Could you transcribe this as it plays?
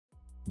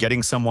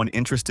Getting someone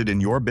interested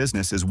in your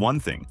business is one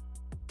thing,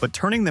 but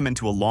turning them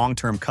into a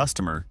long-term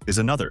customer is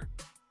another.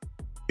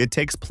 It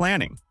takes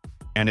planning,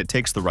 and it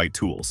takes the right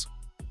tools.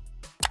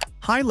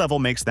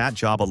 HighLevel makes that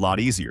job a lot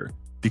easier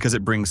because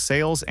it brings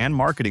sales and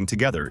marketing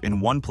together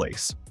in one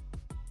place.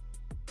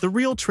 The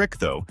real trick,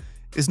 though,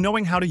 is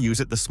knowing how to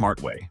use it the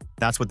smart way.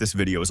 That's what this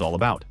video is all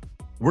about.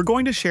 We're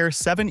going to share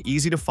 7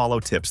 easy-to-follow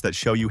tips that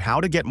show you how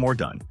to get more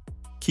done,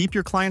 keep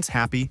your clients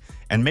happy,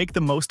 and make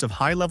the most of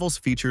HighLevel's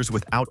features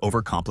without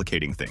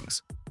overcomplicating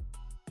things.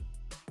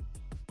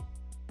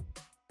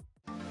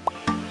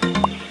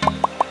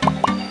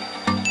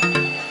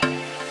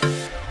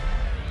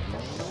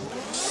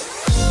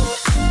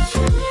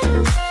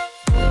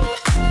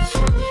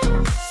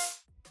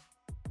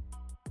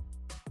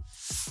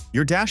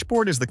 Your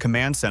dashboard is the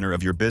command center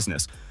of your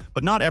business,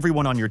 but not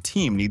everyone on your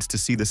team needs to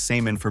see the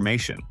same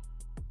information.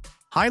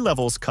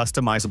 HighLevel's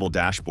customizable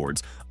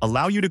dashboards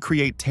allow you to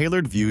create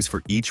tailored views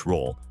for each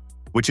role,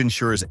 which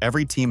ensures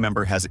every team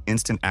member has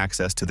instant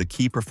access to the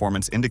key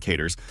performance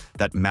indicators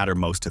that matter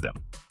most to them.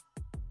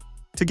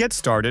 To get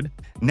started,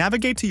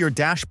 navigate to your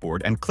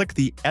dashboard and click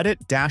the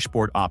Edit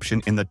Dashboard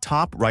option in the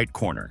top right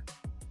corner.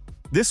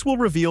 This will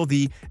reveal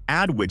the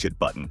Add Widget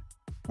button,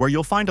 where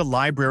you'll find a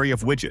library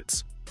of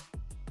widgets.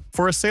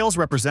 For a sales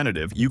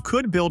representative, you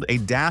could build a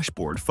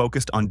dashboard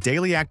focused on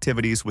daily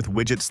activities with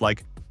widgets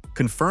like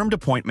confirmed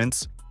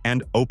appointments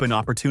and open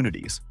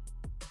opportunities.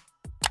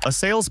 A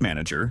sales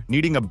manager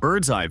needing a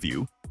bird's eye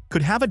view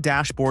could have a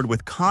dashboard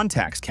with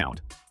contacts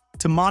count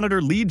to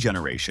monitor lead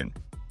generation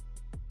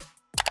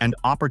and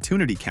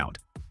opportunity count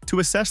to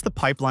assess the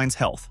pipeline's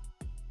health.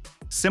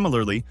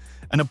 Similarly,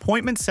 an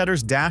appointment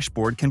setter's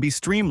dashboard can be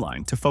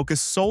streamlined to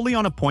focus solely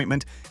on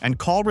appointment and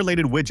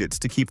call-related widgets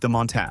to keep them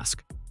on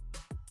task.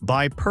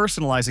 By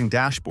personalizing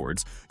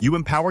dashboards, you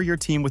empower your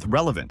team with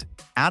relevant,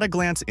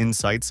 at-a-glance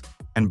insights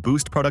and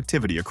boost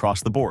productivity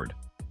across the board.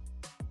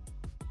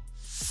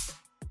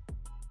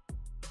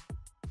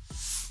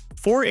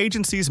 For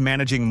agencies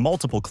managing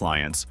multiple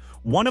clients,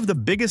 one of the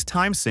biggest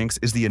time sinks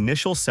is the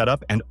initial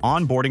setup and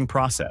onboarding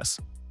process.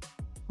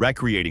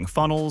 Recreating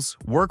funnels,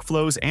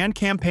 workflows, and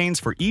campaigns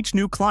for each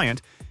new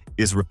client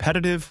is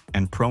repetitive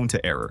and prone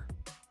to error.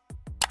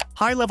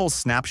 HighLevel's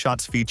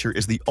Snapshots feature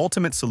is the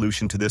ultimate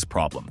solution to this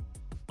problem,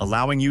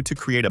 allowing you to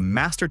create a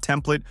master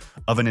template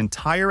of an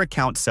entire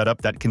account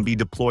setup that can be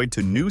deployed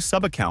to new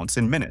sub-accounts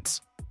in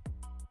minutes.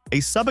 A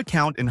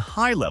sub-account in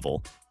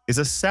HighLevel is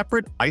a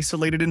separate,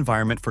 isolated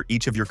environment for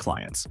each of your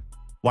clients,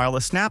 while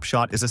a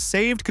snapshot is a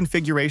saved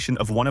configuration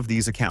of one of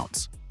these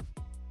accounts.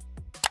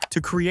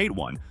 To create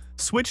one,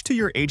 switch to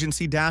your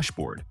agency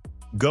dashboard,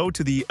 go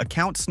to the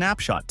Account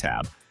Snapshot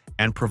tab,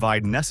 and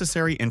provide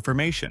necessary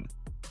information.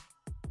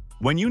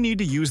 When you need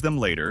to use them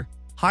later,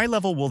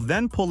 HighLevel will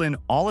then pull in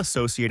all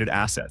associated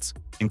assets,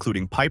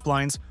 including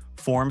pipelines,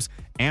 forms,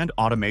 and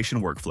automation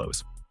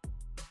workflows.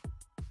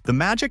 The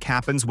magic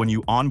happens when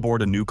you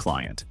onboard a new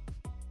client.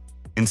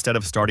 Instead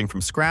of starting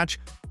from scratch,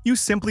 you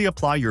simply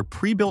apply your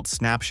pre-built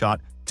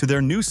snapshot to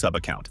their new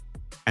sub-account,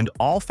 and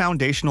all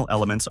foundational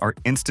elements are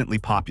instantly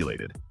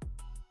populated.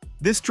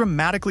 This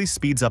dramatically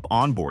speeds up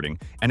onboarding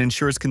and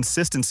ensures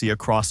consistency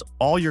across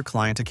all your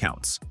client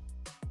accounts.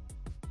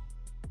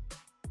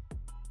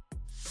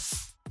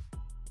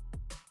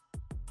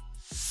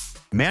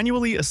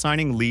 Manually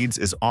assigning leads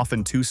is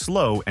often too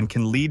slow and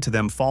can lead to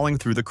them falling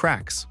through the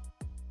cracks.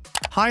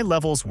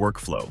 HighLevel's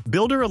Workflow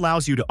Builder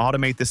allows you to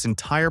automate this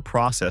entire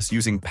process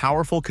using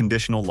powerful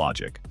conditional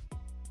logic.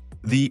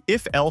 The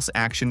if-else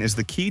action is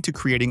the key to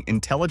creating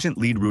intelligent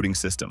lead routing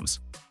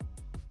systems.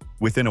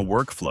 Within a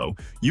workflow,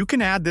 you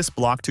can add this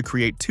block to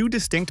create 2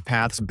 distinct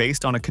paths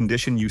based on a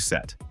condition you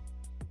set.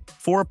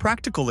 For a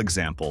practical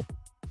example,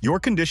 your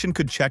condition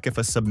could check if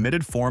a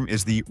submitted form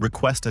is the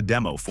Request a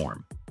Demo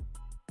form.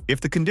 If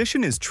the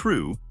condition is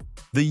true,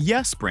 the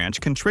Yes branch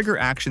can trigger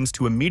actions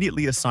to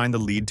immediately assign the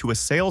lead to a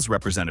sales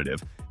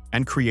representative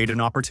and create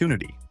an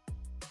opportunity.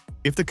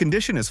 If the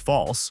condition is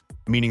false,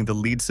 meaning the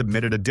lead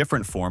submitted a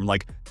different form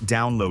like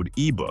Download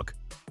ebook,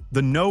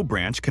 the No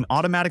branch can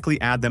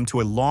automatically add them to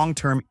a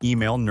long-term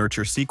email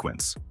nurture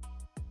sequence.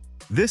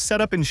 This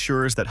setup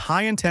ensures that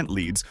high-intent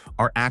leads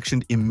are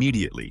actioned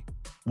immediately,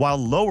 while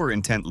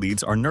lower-intent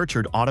leads are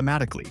nurtured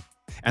automatically,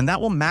 and that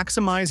will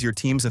maximize your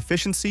team's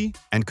efficiency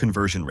and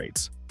conversion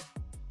rates.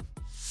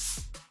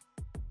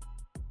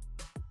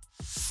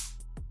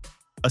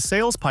 A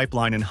sales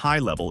pipeline in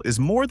HighLevel is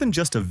more than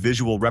just a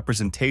visual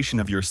representation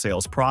of your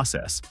sales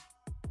process.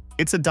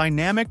 It's a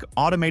dynamic,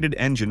 automated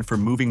engine for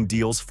moving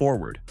deals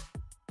forward.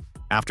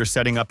 After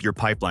setting up your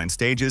pipeline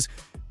stages,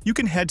 you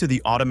can head to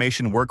the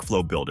Automation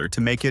Workflow Builder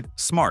to make it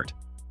smart.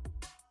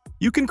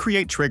 You can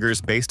create triggers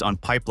based on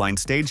pipeline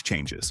stage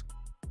changes.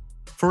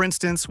 For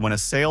instance, when a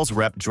sales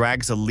rep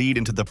drags a lead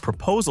into the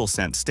proposal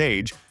sent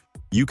stage,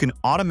 you can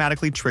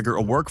automatically trigger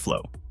a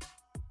workflow.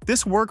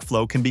 This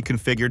workflow can be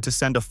configured to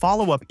send a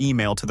follow-up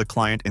email to the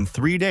client in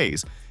 3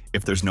 days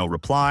if there's no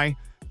reply,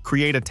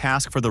 create a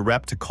task for the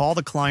rep to call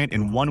the client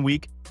in 1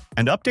 week,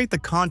 and update the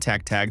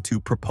contact tag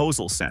to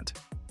Proposal Sent.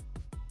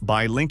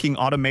 By linking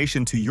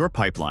automation to your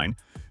pipeline,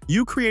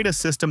 You create a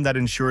system that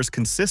ensures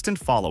consistent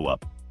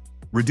follow-up,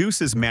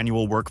 reduces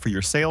manual work for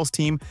your sales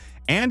team,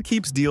 and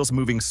keeps deals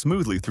moving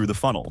smoothly through the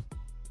funnel.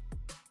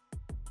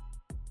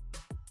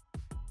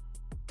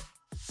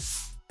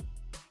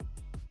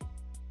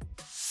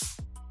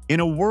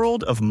 In a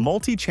world of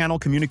multi-channel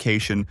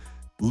communication,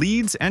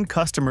 leads and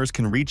customers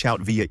can reach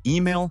out via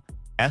email,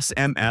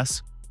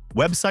 SMS,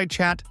 website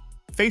chat,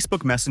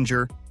 Facebook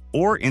Messenger,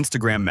 or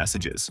Instagram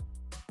messages.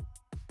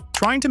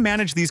 Trying to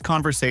manage these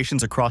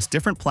conversations across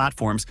different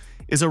platforms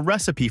is a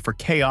recipe for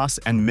chaos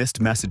and missed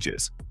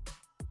messages.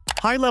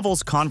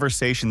 HighLevel's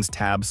Conversations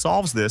tab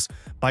solves this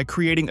by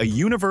creating a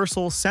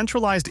universal,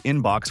 centralized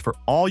inbox for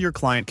all your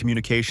client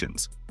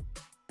communications.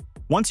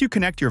 Once you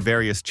connect your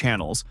various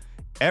channels,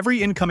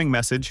 every incoming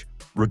message,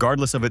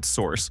 regardless of its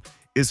source,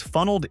 is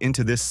funneled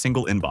into this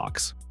single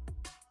inbox.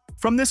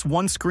 From this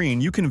one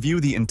screen, you can view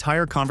the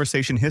entire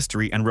conversation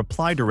history and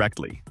reply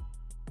directly.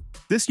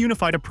 This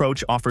unified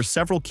approach offers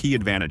several key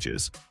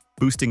advantages,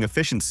 boosting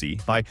efficiency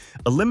by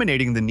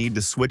eliminating the need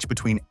to switch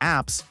between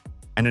apps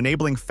and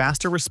enabling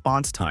faster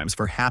response times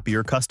for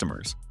happier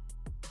customers.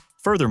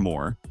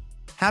 Furthermore,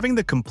 having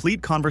the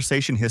complete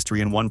conversation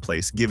history in one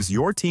place gives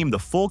your team the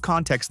full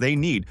context they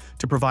need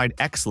to provide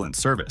excellent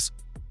service,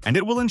 and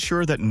it will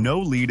ensure that no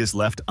lead is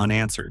left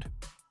unanswered.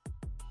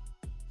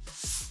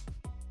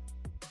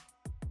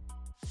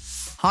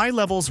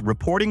 HighLevel's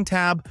Reporting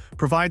tab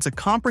provides a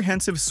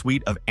comprehensive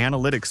suite of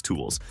analytics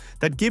tools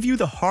that give you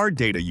the hard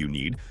data you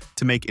need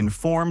to make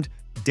informed,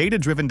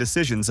 data-driven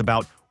decisions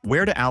about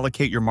where to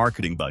allocate your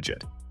marketing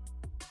budget.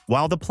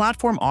 While the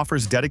platform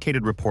offers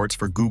dedicated reports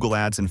for Google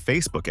Ads and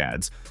Facebook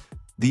ads,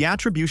 the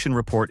Attribution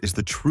Report is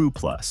the true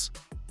plus.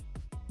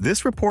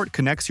 This report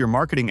connects your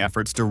marketing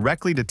efforts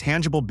directly to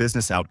tangible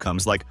business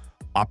outcomes like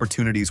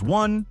opportunities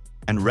won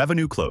and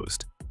revenue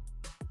closed.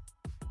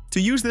 To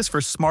use this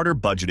for smarter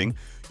budgeting,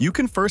 you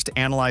can first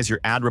analyze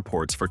your ad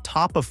reports for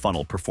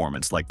top-of-funnel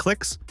performance like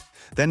clicks,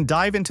 then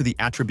dive into the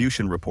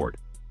Attribution Report.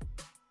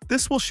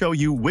 This will show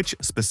you which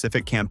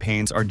specific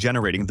campaigns are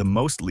generating the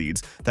most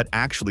leads that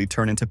actually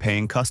turn into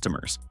paying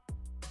customers.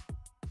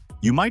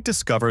 You might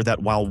discover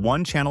that while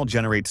one channel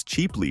generates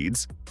cheap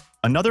leads,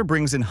 another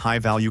brings in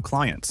high-value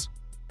clients.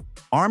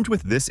 Armed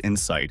with this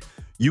insight,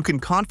 you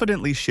can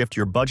confidently shift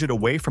your budget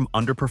away from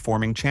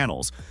underperforming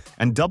channels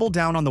and double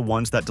down on the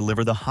ones that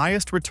deliver the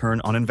highest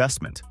return on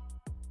investment.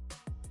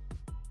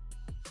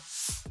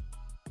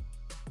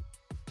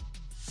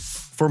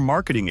 For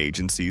marketing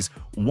agencies,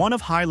 one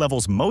of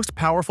HighLevel's most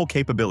powerful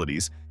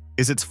capabilities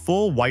is its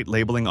full white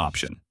labeling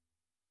option.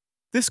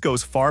 This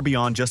goes far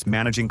beyond just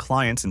managing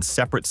clients in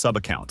separate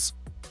sub-accounts.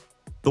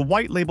 The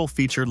white label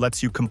feature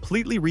lets you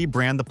completely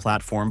rebrand the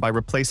platform by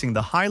replacing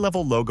the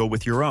HighLevel logo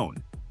with your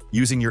own,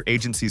 using your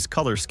agency's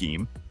color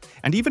scheme,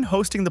 and even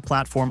hosting the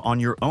platform on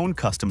your own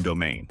custom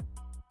domain.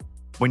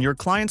 When your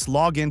clients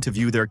log in to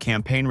view their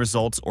campaign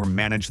results or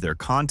manage their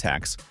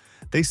contacts,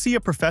 they see a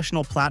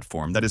professional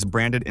platform that is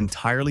branded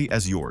entirely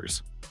as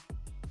yours.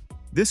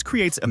 This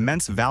creates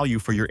immense value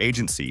for your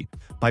agency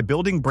by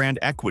building brand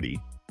equity,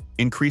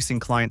 increasing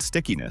client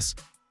stickiness,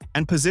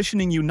 and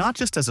positioning you not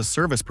just as a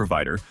service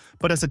provider,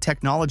 but as a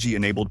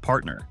technology-enabled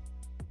partner.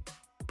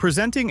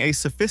 Presenting a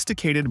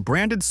sophisticated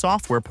branded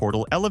software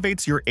portal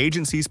elevates your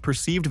agency's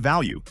perceived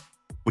value,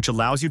 which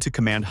allows you to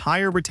command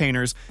higher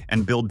retainers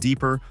and build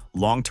deeper,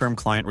 long-term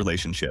client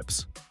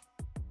relationships.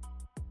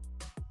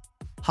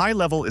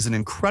 HighLevel is an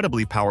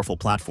incredibly powerful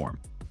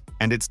platform,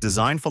 and its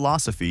design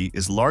philosophy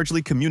is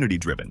largely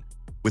community-driven,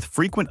 with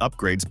frequent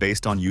upgrades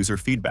based on user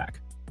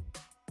feedback.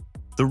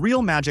 The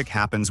real magic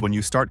happens when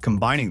you start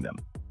combining them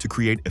to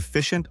create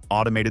efficient,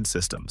 automated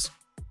systems.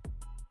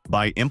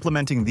 By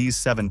implementing these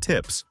 7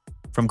 tips,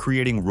 from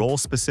creating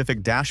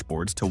role-specific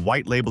dashboards to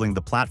white labeling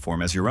the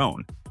platform as your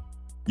own,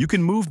 you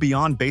can move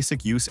beyond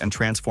basic use and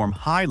transform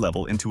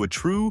HighLevel into a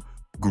true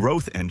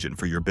growth engine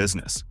for your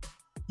business.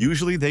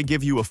 Usually, they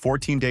give you a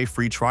 14-day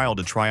free trial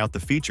to try out the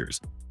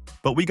features,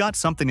 but we got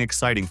something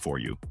exciting for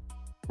you.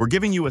 We're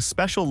giving you a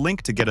special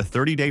link to get a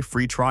 30-day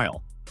free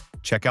trial.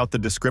 Check out the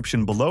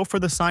description below for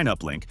the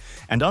sign-up link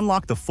and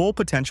unlock the full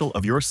potential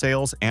of your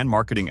sales and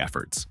marketing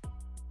efforts.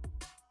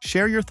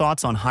 Share your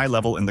thoughts on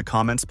HighLevel in the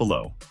comments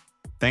below.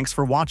 Thanks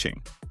for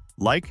watching.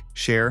 Like,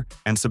 share,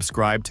 and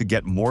subscribe to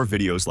get more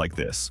videos like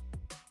this.